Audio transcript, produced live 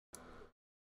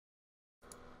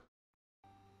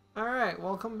Alright,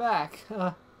 welcome back.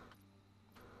 I'm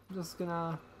just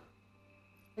gonna...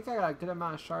 I think I got a good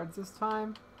amount of shards this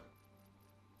time.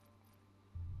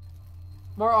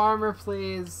 More armor,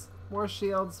 please. More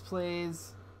shields,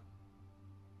 please.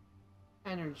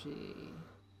 Energy.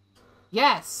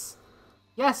 Yes!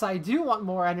 Yes, I do want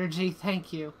more energy,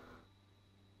 thank you.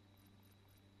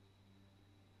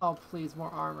 Oh, please,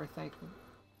 more armor, thank you.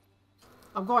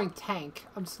 I'm going tank.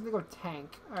 I'm just gonna go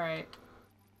tank. Alright.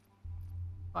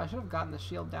 Oh, I should have gotten the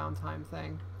shield downtime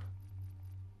thing.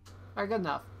 Alright, good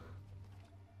enough.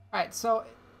 Alright, so it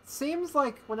seems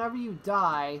like whenever you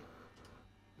die,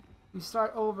 you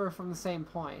start over from the same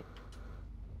point.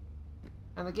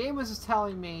 And the game was just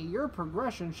telling me your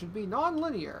progression should be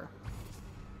non-linear.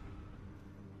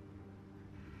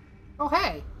 Oh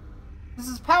hey! This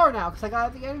is power now because I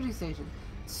got at the energy station.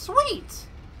 Sweet!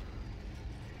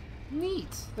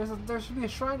 Neat! There should be a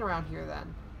shrine around here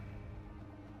then.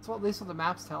 That's what, at least what the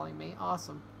map's telling me.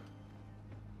 Awesome.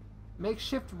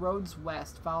 Makeshift roads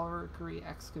west. Valkyrie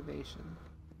excavation.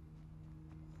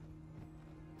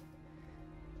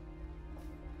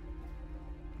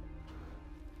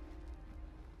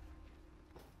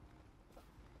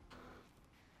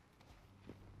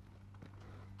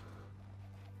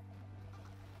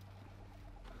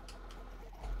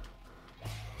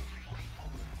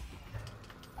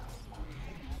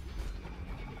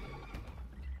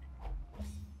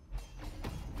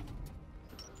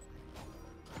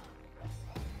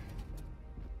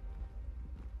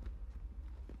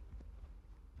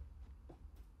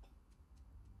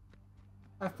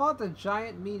 I fought the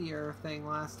giant meteor thing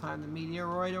last time, the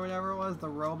meteoroid or whatever it was, the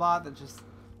robot that just...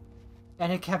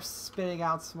 And it kept spitting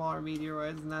out smaller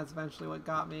meteoroids, and that's eventually what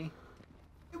got me.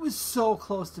 It was so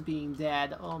close to being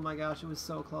dead. Oh my gosh, it was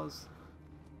so close.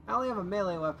 I only have a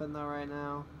melee weapon though right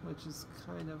now, which is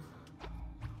kind of...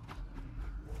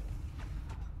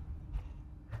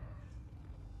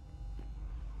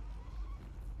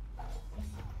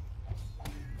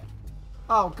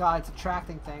 Oh god, it's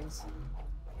attracting things.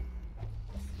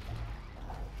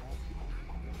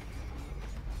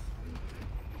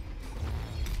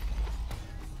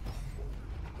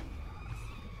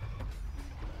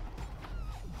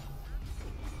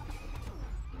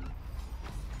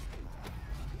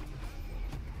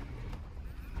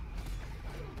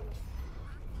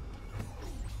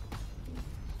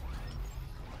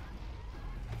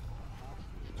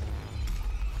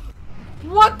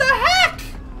 What the heck?!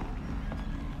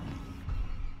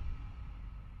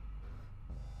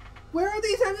 Where are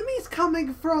these enemies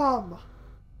coming from?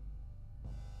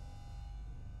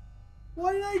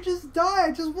 Why did I just die?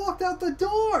 I just walked out the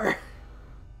door!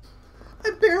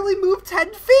 I barely moved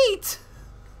 10 feet!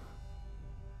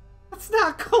 That's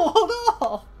not cool at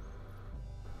all!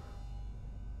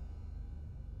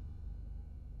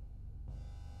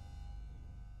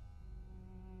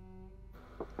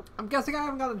 I'm guessing I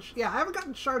haven't gotten... Yeah, I haven't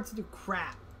gotten shards to do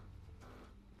crap.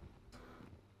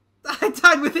 I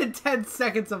died within 10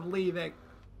 seconds of leaving.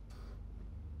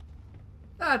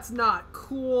 That's not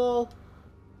cool.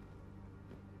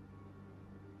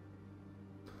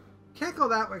 Can't go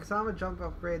that way because I have a jump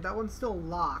upgrade. That one's still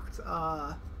locked.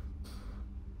 Oh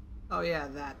yeah,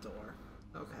 that door.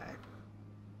 Okay.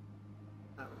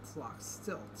 That one's locked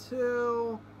still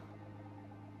too.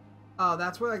 Oh,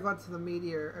 that's where I went to the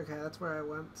meteor. Okay, that's where I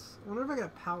went. I wonder if I get a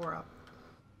power up.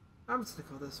 I'm just gonna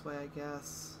go this way, I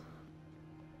guess.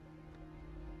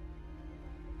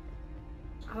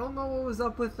 I don't know what was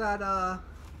up with that, Ow!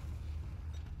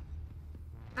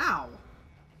 Oh,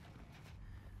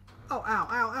 ow,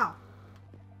 ow, ow.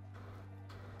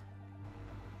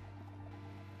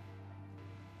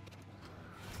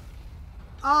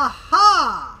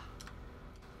 Aha!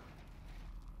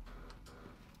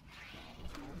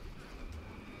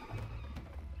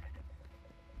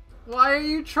 Why are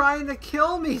you trying to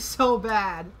kill me so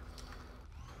bad?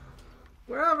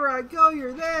 Wherever I go,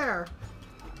 you're there.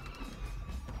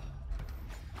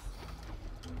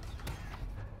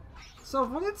 So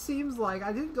what it seems like,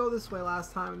 I didn't go this way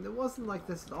last time, and it wasn't like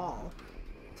this at all.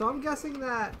 So I'm guessing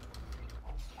that...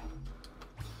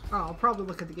 Oh, I'll probably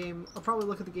look at the game. I'll probably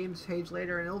look at the game's page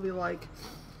later, and it'll be like,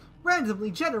 randomly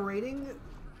generating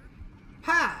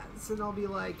paths, and I'll be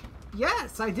like,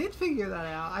 yes, I did figure that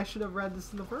out. I should have read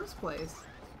this in the first place.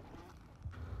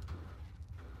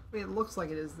 I mean, it looks like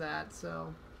it is that,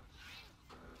 so...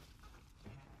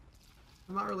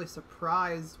 I'm not really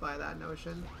surprised by that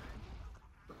notion.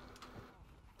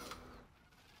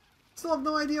 Still have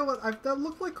no idea what... that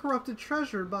looked like corrupted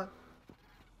treasure, but...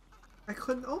 I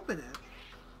couldn't open it.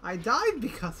 I died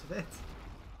because of it.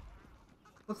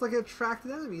 Looks like it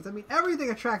attracted enemies. I mean,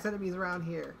 everything attracts enemies around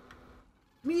here.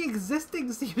 Me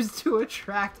existing seems to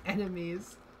attract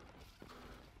enemies.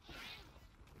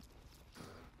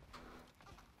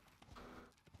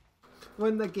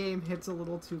 When the game hits a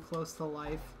little too close to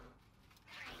life.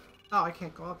 Oh, I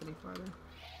can't go up any farther.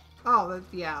 Oh,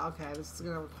 yeah, okay, this is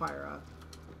gonna require a...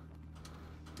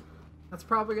 That's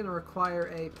probably gonna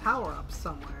require a power-up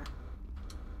somewhere.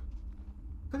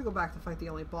 I'm gonna go back to fight the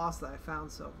only boss that I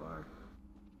found so far.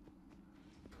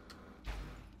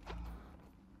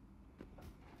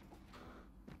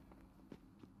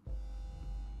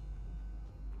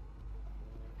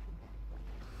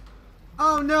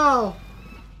 Oh no!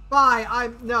 Bye!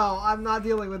 I'm not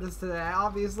dealing with this today. I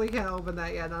obviously can't open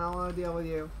that yet, and I don't want to deal with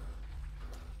you.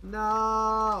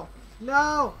 No!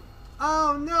 No!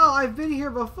 Oh no! I've been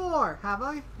here before! Have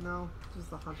I? No. Just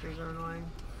the hunters are annoying.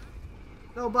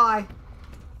 No, bye!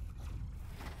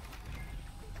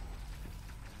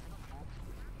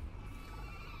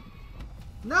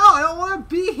 No! I don't want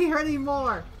to be here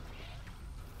anymore!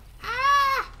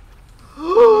 Ah!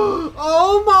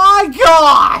 Oh my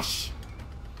gosh!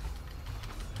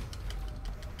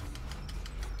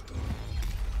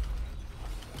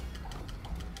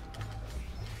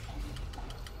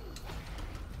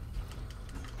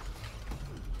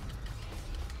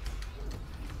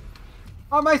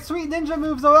 Oh, my sweet ninja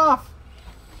moves are off!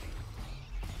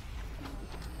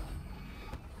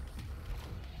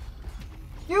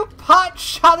 You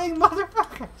pot-shotting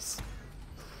motherfuckers!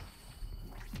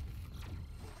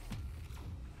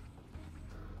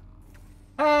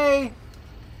 Hey!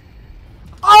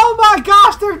 Oh my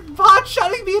gosh, they're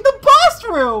pot-shotting me in the boss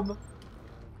room!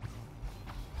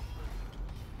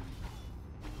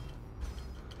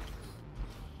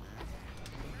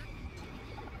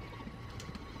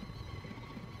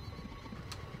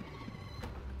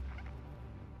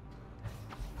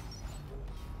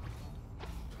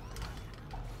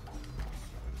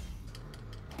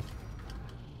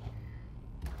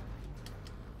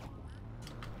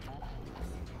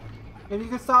 If you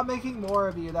could stop making more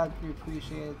of you, that'd be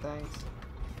appreciated, thanks.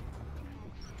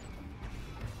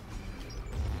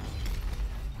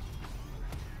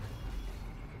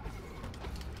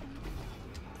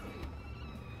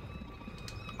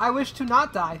 I wish to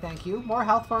not die, thank you. More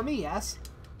health for me, yes.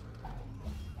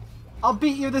 I'll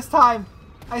beat you this time.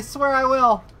 I swear I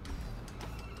will.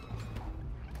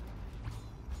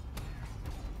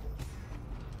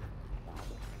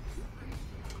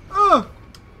 Ugh!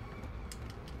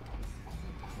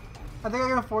 I think I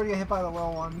can afford to get hit by the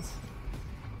little ones.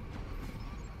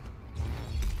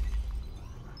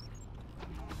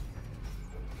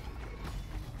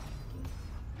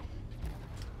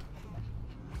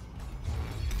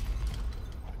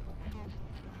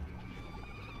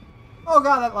 Oh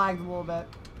god, that lagged a little bit.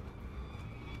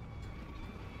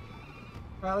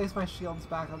 Or at least my shield's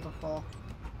back up to full.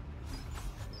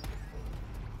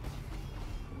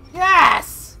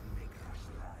 Yes!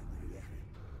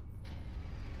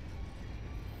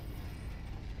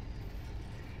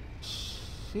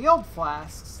 Shield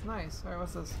flasks. Nice. Alright,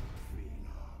 what's this?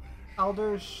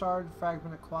 Elder's Shard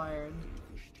Fragment acquired.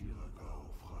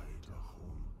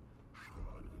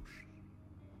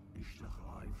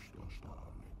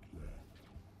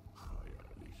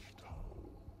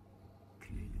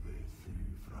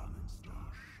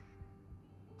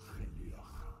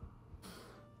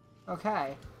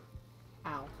 Okay.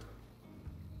 Ow.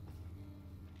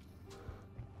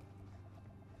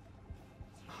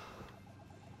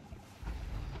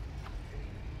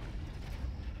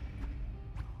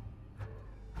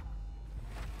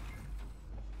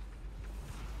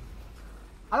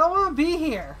 I don't want to be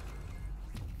here.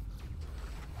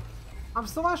 I'm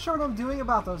still not sure what I'm doing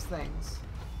about those things.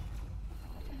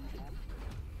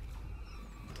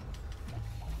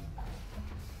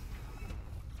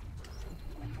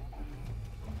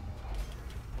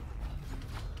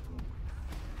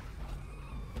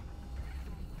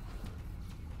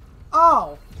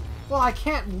 Oh! Well, I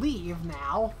can't leave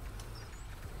now.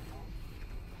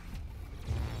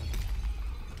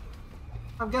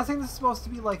 I'm guessing this is supposed to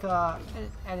be like an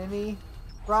enemy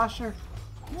rush or...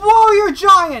 Whoa, you're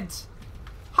giant!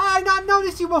 How did I not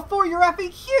notice you before? You're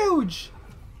effing huge!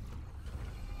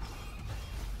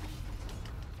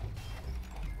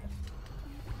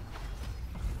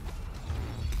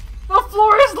 The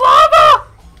floor is lava!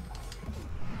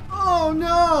 Oh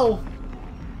no!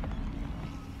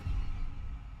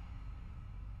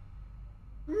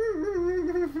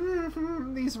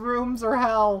 These rooms are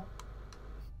hell.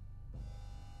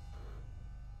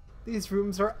 These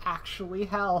rooms are actually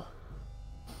hell.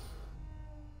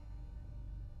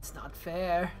 It's not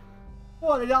fair.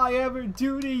 What did I ever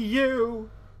do to you?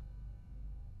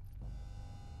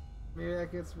 Maybe I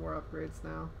get some more upgrades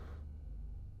now.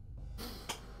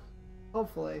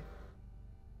 Hopefully.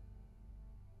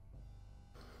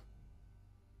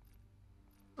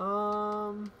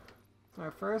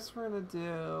 Alright, first we're gonna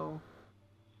do...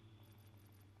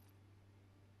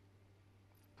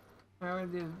 Alright, we're gonna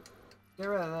do... Get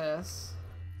rid of this.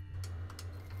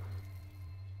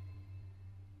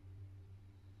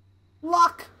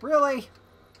 Luck! Really?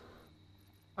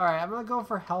 Alright, I'm gonna go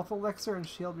for health elixir and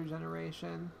shield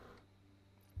regeneration.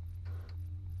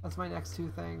 That's my next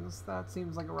two things. That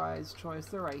seems like a wise choice.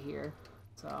 They're right here.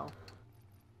 So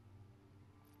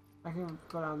I can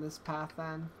go down this path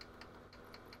then.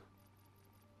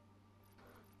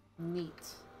 Neat.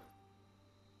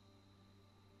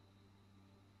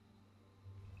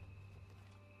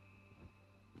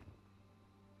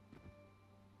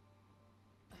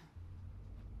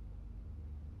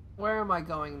 Where am I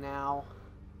going now?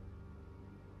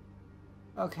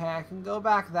 Okay, I can go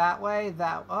back that way.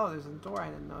 Oh, there's a door I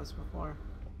didn't notice before.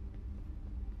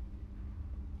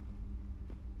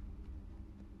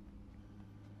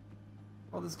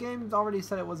 Well, this game already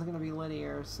said it wasn't going to be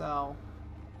linear, so...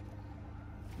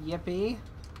 Yippee.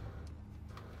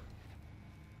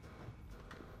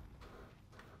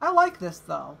 I like this,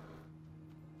 though.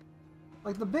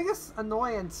 Like, the biggest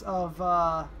annoyance of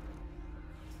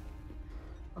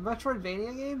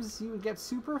Metroidvania games, you would get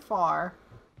super far,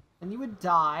 and you would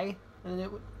die, and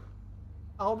it would...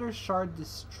 Elder Shard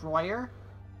Destroyer?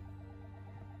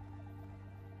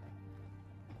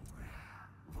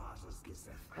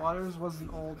 Waters was an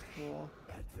old fool.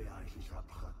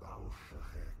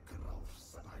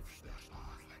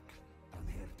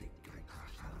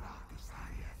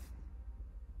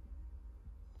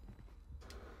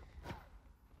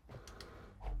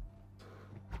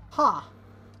 Huh.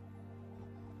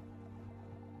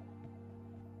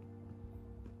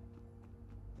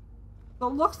 So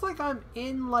it looks like I'm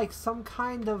in, like, some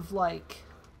kind of, like,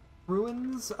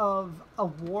 ruins of a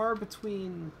war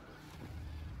between...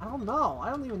 I don't know. I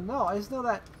don't even know. I just know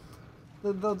that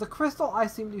the crystal I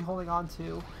seem to be holding on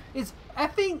to is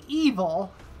effing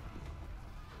evil.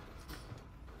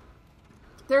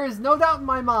 There is no doubt in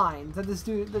my mind that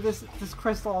this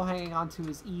crystal I'm hanging onto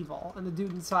is evil, and the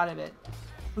dude inside of it,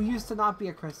 who used to not be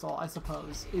a crystal, I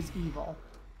suppose, is evil.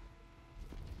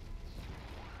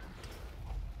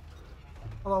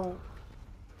 Although,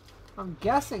 I'm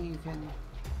guessing you can...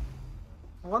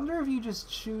 I wonder if you just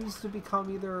choose to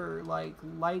become either, like,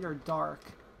 light or dark.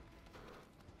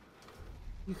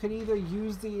 You can either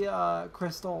use the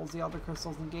crystals, the Elder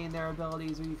Crystals, and gain their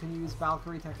abilities, or you can use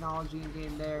Valkyrie technology and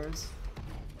gain theirs.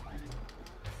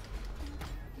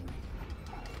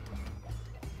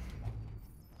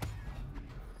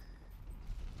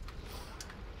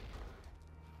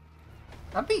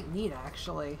 That'd be neat,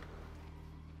 actually.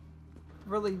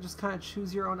 Really just kind of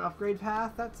choose your own upgrade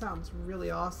path. That sounds really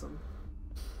awesome.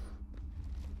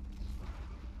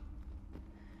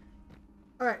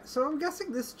 Alright, so I'm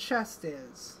guessing this chest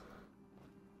is.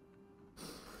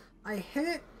 I hit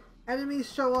it,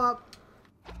 enemies show up.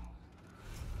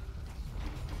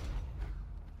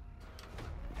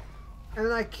 And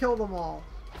then I kill them all.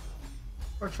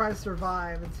 Or try to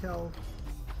survive until...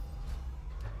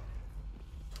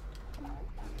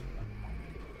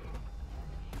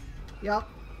 Yep.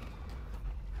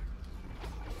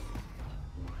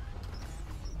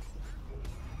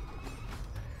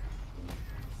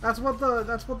 That's what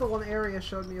the one area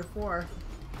showed me before.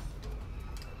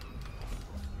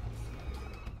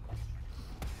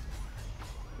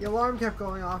 The alarm kept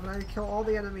going off, and I had to kill all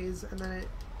the enemies, and then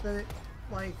it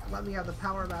like let me have the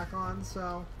power back on.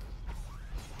 So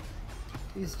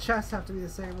these chests have to be the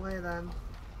same way then.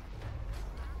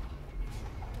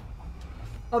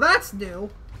 Oh, that's new.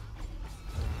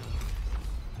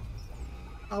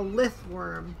 A lith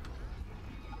worm.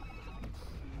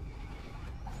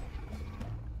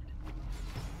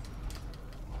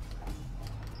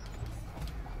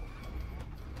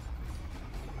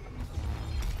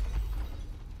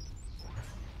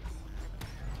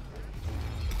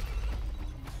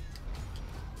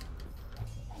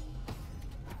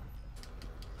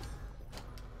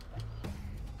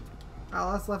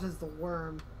 All that's left is the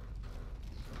worm.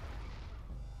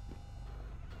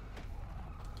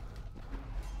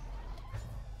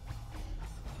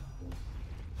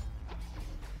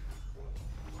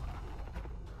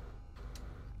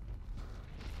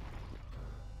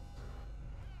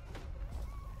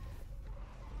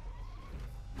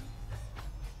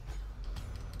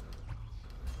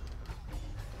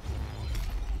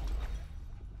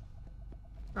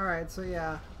 Alright, so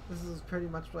yeah, this is pretty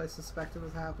much what I suspected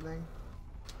was happening.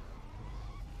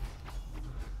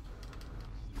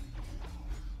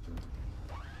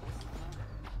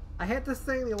 I hit this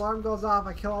thing, the alarm goes off,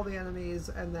 I kill all the enemies,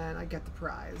 and then I get the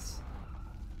prize.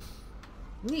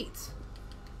 Neat.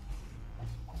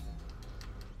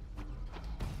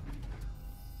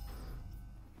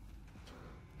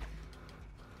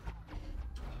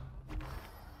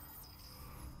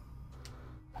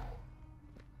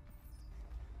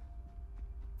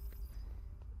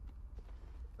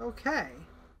 Okay.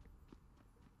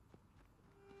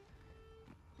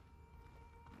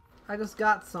 I just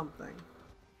got something.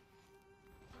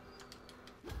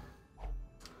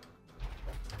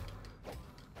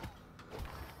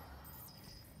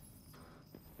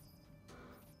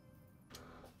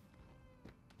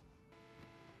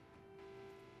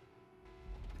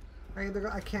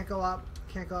 I can't go up.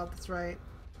 Can't go up, that's right.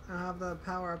 I don't have the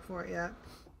power up for it yet.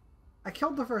 I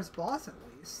killed the first boss at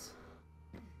least.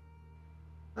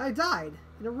 And I died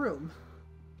in a room.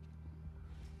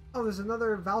 Oh, there's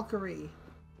another Valkyrie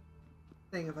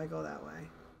thing if I go that way.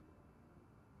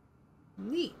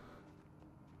 Neat.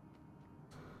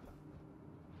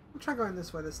 I'll try going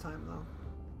this way this time though.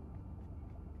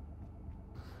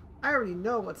 I already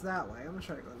know what's that way. I'm gonna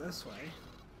try to go this way.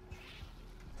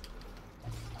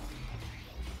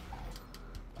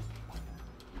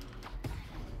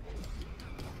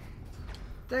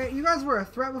 Dang it, you guys were a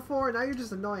threat before, now you're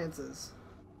just annoyances.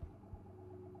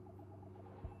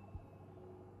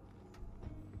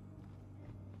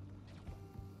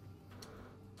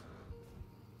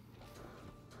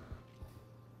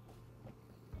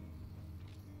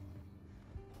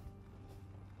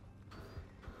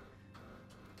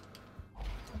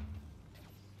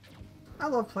 I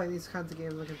love playing these kinds of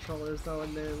games with controllers though,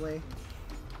 admittedly.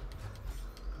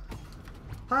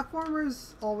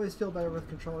 Platformers always feel better with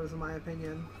controllers in my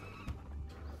opinion.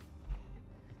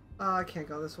 I can't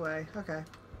go this way. Okay.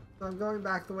 So I'm going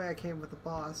back the way I came with the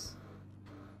boss.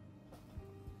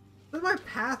 But my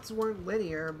paths weren't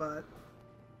linear, but...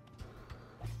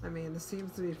 I mean, this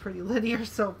seems to be pretty linear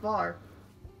so far.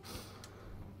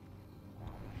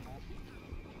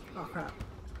 Oh crap.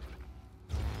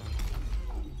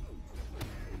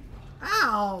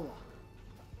 Ow!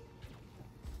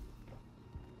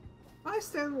 Why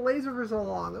stand in the laser for so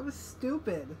long? That was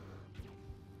stupid.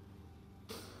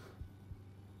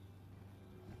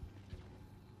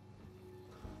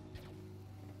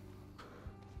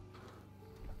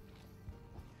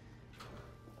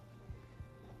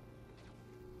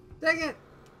 Dang it!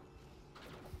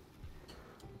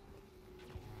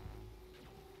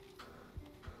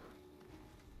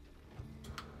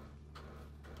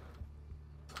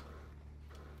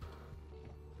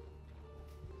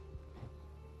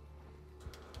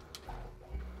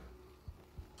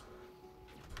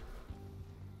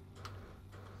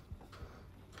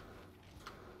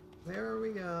 There we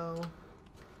go.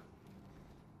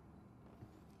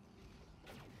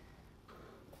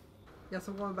 Guess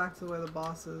I'm going back to the way the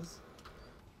boss is.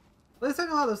 At least I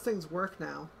know how those things work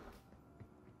now.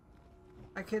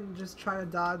 I can just try to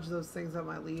dodge those things at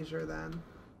my leisure then.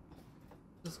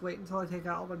 Just wait until I take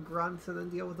out all the grunts and then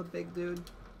deal with the big dude.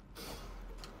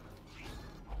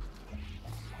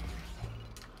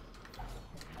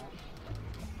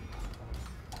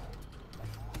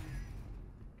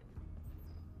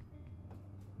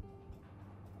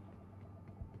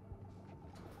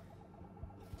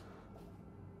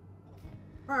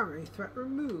 Primary threat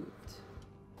removed.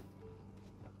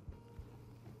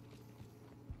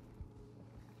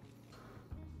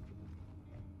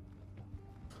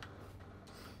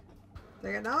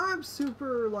 Dang it, now I'm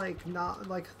super, like, not,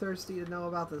 like, thirsty to know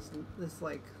about this,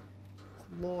 like,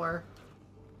 lore.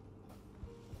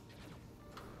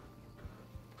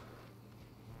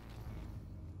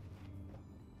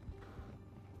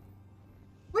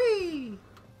 Whee!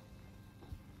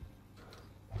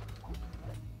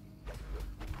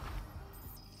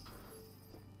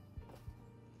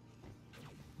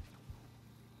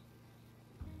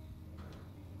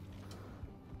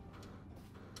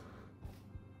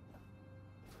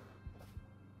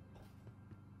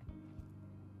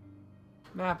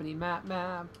 Mappity map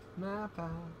map map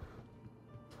out.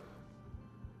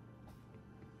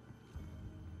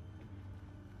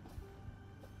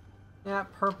 Yeah,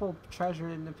 purple treasure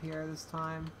didn't appear this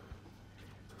time.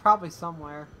 Probably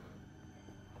somewhere.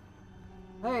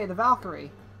 Hey, the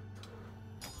Valkyrie.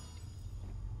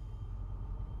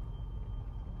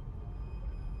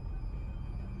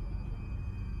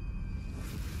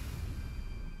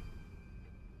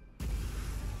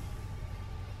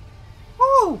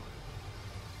 Woo!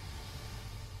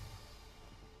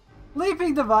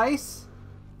 Leaping device.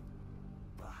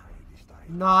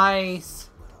 Nice.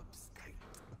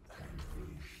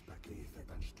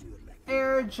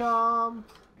 Air jump.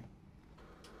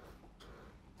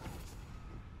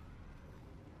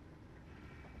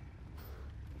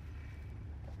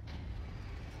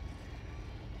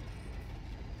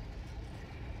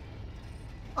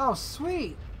 Oh,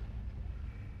 sweet!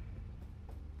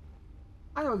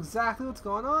 I know exactly what's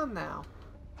going on now.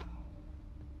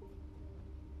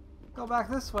 Go back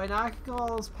this way. Now I can go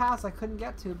all those paths I couldn't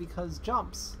get to because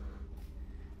jumps.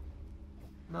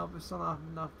 Nope, there's still not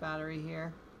enough battery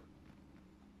here.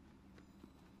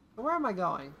 So where am I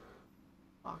going?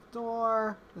 Locked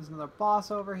door. There's another boss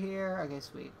over here. Okay,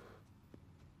 sweet.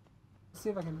 Let's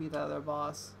see if I can beat that other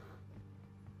boss.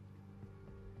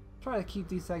 Try to keep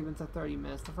these segments at 30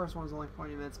 minutes. The first one was only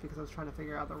 40 minutes because I was trying to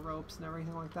figure out the ropes and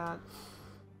everything like that.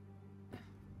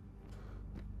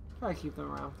 Try to keep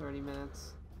them around 30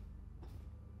 minutes.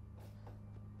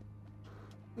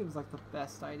 Seems like the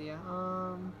best idea.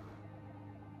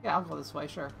 Yeah, I'll go this way,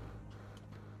 sure.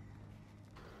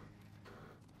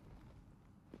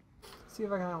 See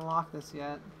if I can unlock this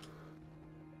yet.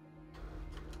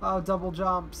 Oh, double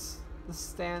jumps. The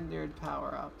standard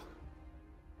power-up.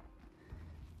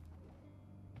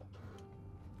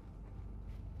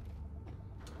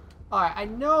 Alright, I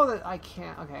know that I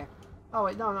can't... Okay. Oh,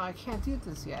 wait, no, I can't do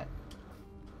this yet.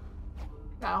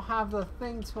 I don't have the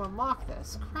thing to unlock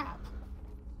this. Crap.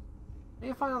 I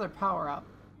need to find another power-up.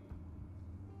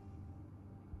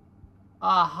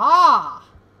 Aha!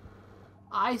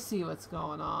 I see what's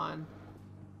going on.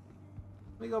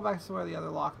 Let me go back to where the other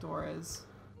locked door is.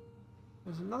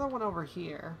 There's another one over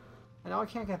here. I know I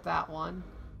can't get that one.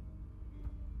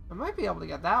 I might be able to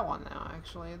get that one now,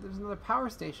 actually. There's another power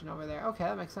station over there. Okay,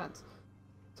 that makes sense.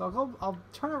 So I'll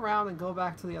turn around and go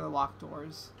back to the other locked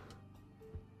doors.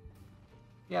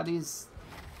 Yeah, these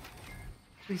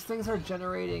things are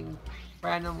generating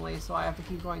randomly, so I have to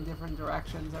keep going different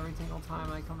directions every single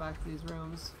time I come back to these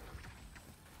rooms.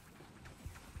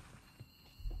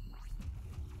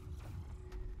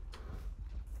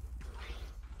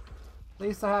 At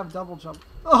least I have double jump.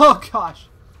 Oh gosh!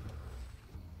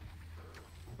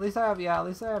 At least I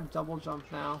have double jump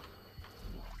now.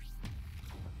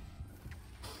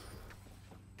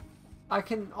 I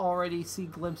can already see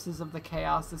glimpses of the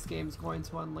chaos this game's going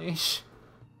to unleash.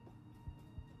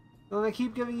 So they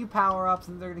keep giving you power-ups,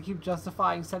 and they're going to keep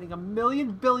justifying sending a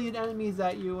million billion enemies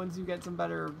at you once you get some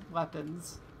better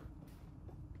weapons.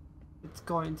 It's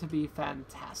going to be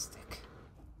fantastic.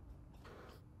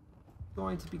 It's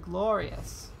going to be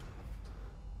glorious.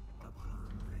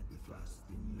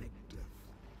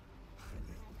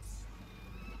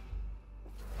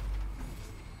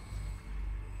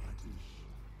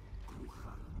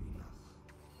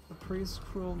 The priest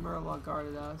cruel Merla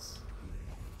guarded us.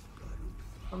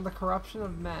 From the corruption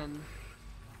of men.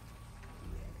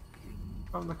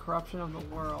 From the corruption of the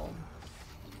world.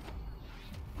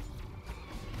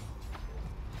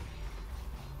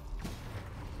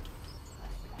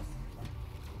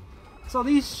 So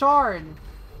these shard...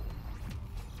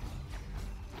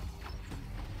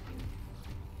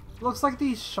 Looks like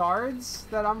these shards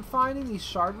that I'm finding, these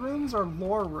shard rooms, are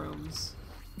lore rooms.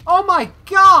 Oh my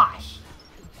gosh!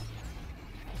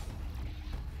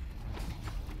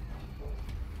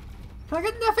 Can I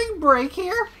get nothing break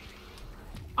here?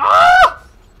 Ah!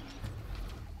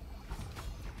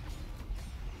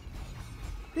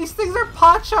 These things are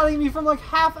pot-shotting me from like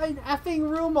half an effing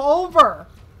room over.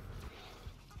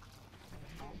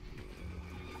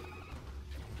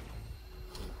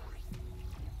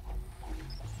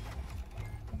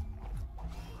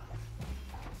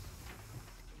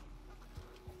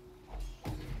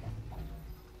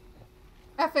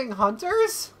 Effing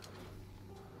hunters?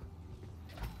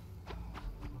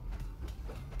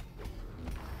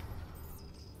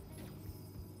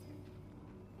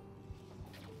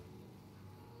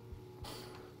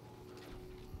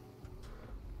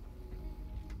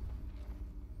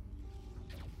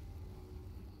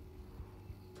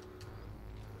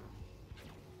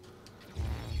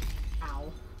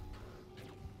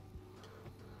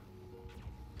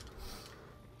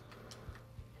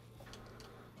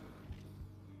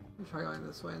 Try going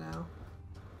this way now.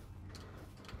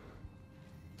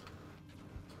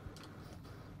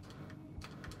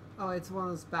 Oh, it's one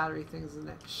of those battery things, isn't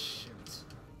it? Shoot.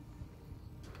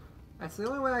 Alright, so the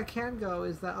only way I can go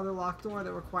is that other locked door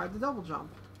that required the double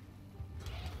jump.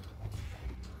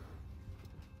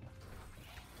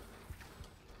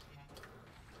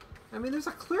 I mean, there's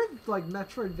a clear, like,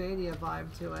 Metroidvania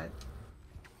vibe to it.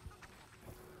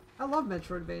 I love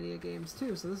Metroidvania games,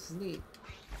 too, so this is neat.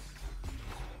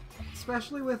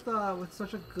 Especially with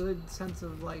such a good sense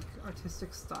of, like,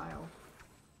 artistic style.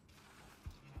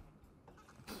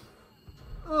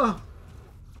 Ugh!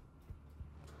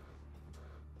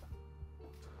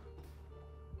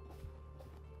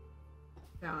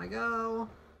 Down I go.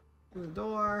 Through the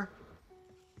door.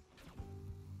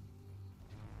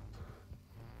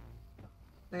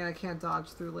 And I can't dodge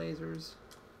through lasers.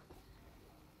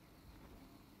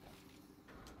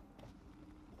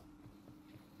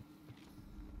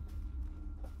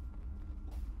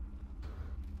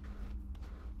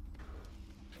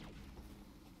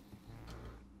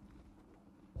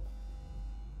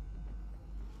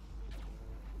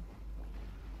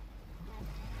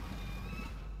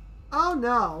 Oh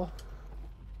no!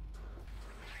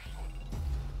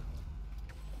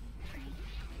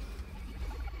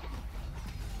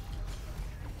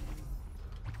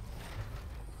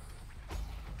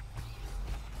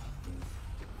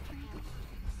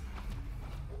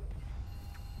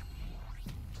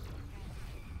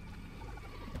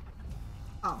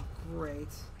 Oh, great.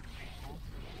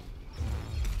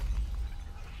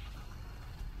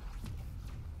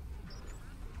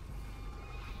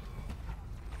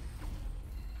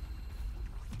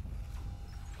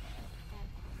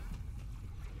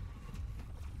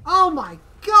 Oh my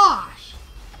gosh!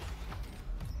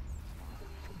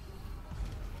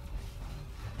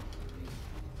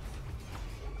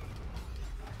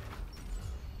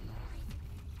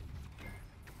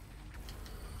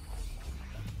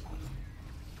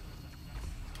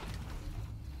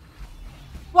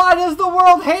 Why does the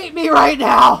world hate me right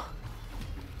now?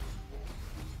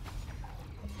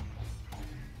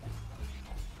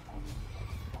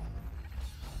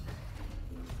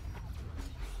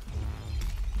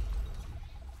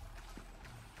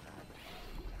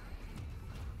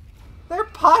 They're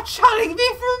pot-shotting me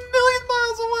from a million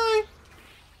miles away!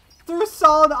 Through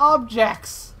solid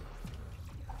objects!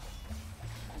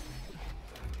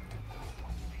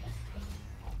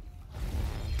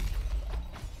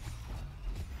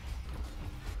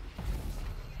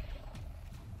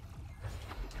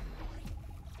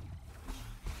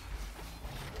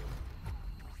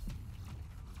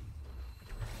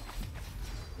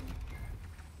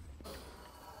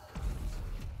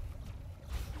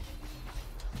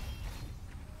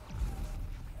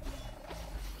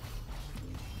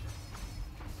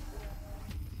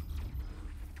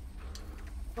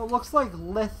 It looks like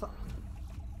lith.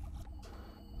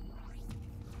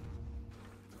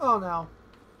 Oh no.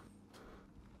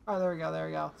 Oh, there we go, there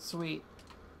we go. Sweet.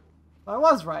 I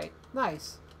was right.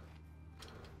 Nice.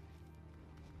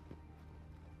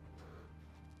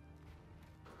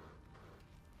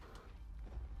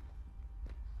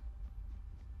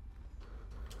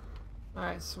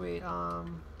 Alright, sweet.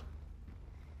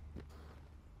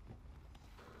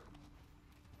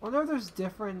 Wonder if there's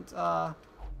different,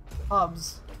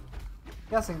 hubs.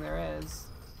 Guessing there is.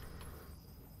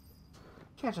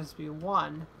 Can't just be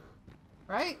one,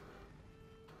 right?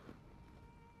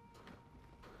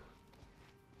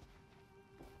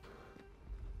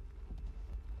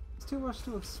 It's too much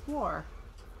to explore.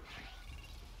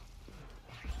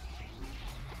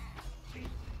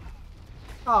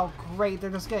 Oh great, they're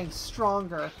just getting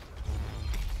stronger.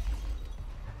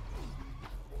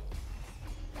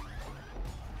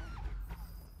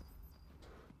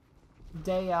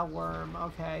 Dea worm,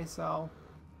 okay, so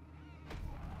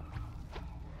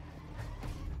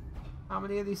how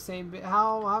many of these same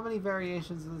how many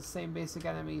variations of the same basic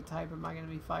enemy type am I going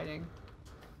to be fighting?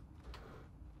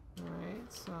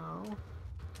 Alright, so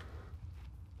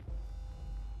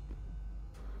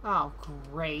oh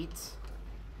great.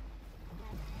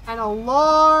 An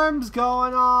alarm's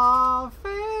going off!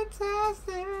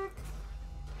 Fantastic!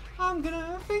 I'm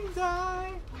gonna effing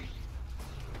die!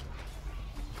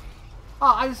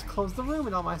 Oh, I just closed the room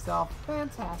and all myself.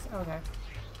 Fantastic. Okay.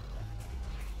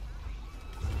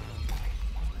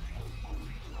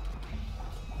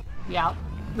 Yeah.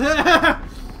 I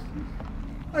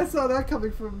saw that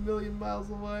coming from a million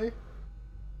miles away.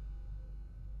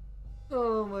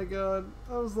 Oh my god.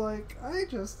 I was like, I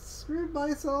just screwed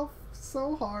myself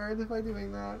so hard by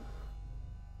doing that.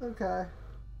 Okay.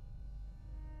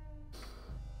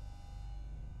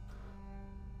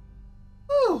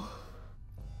 Whew.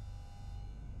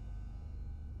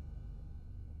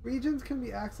 Regions can be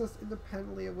accessed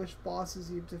independently of which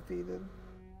bosses you've defeated.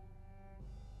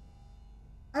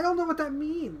 I don't know what that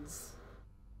means.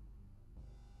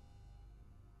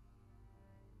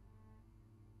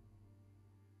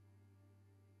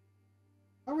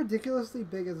 How ridiculously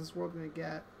big is this world gonna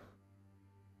get?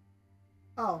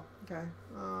 Oh, okay.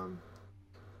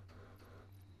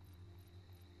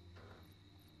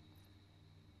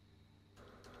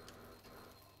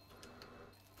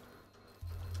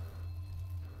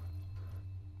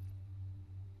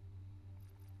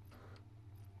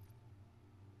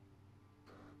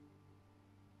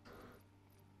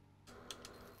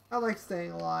 I like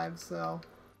staying alive, so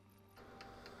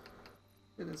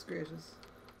goodness gracious.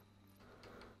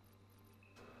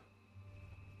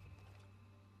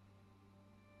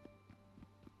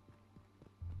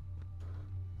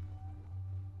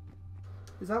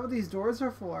 Is that what these doors are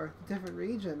for? Different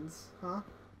regions, huh?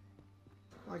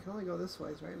 Well, I can only go this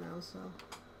ways right now, so...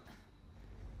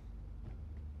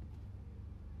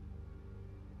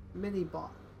 Mini-boss.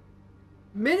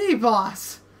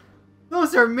 Mini-boss!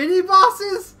 Those are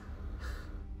mini-bosses?!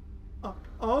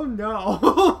 Oh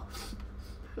no!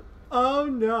 Oh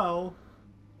no!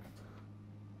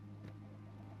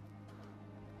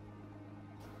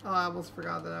 Oh, I almost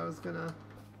forgot that I was gonna...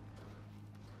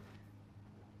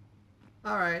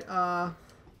 Alright,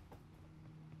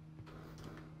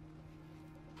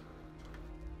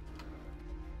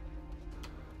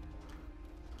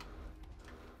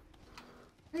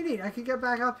 Hey, neat, I can get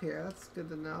back up here. That's good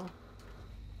to know.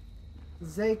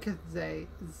 Zakedays?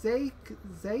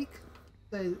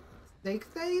 I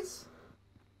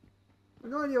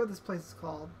have no idea what this place is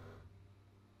called.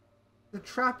 The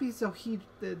trapezohedron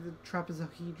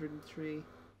tree.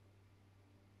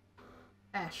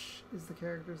 Esh is the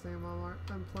character's name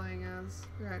I'm playing as.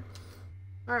 Alright.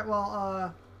 Alright,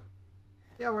 well,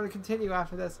 yeah, we're gonna continue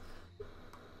after this.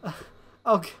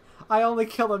 Okay, I only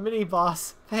killed a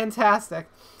mini-boss. Fantastic.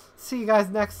 See you guys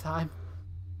next time.